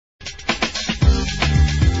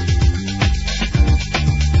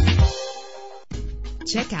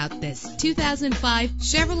Check out this 2005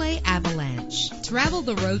 Chevrolet Avalanche. Travel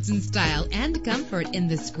the roads in style and comfort in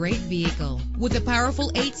this great vehicle. With a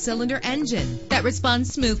powerful 8-cylinder engine that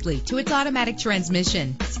responds smoothly to its automatic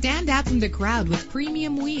transmission. Stand out from the crowd with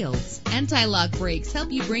premium wheels. Anti-lock brakes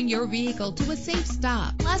help you bring your vehicle to a safe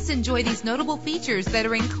stop. Plus, enjoy these notable features that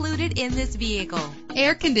are included in this vehicle: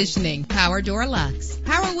 air conditioning, power door locks,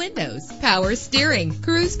 power windows, power steering,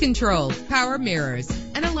 cruise control, power mirrors,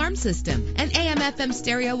 an alarm system, an AM/FM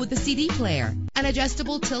stereo with a CD player, an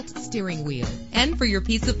adjustable tilt steering wheel. And for your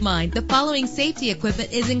peace of mind, the following safety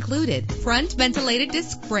equipment is included: front ventilated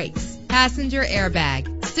disc brakes, passenger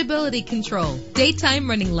airbag, stability control, daytime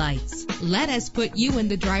running lights. Let us put you in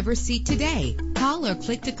the driver's seat today. Call or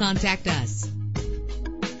click to contact us.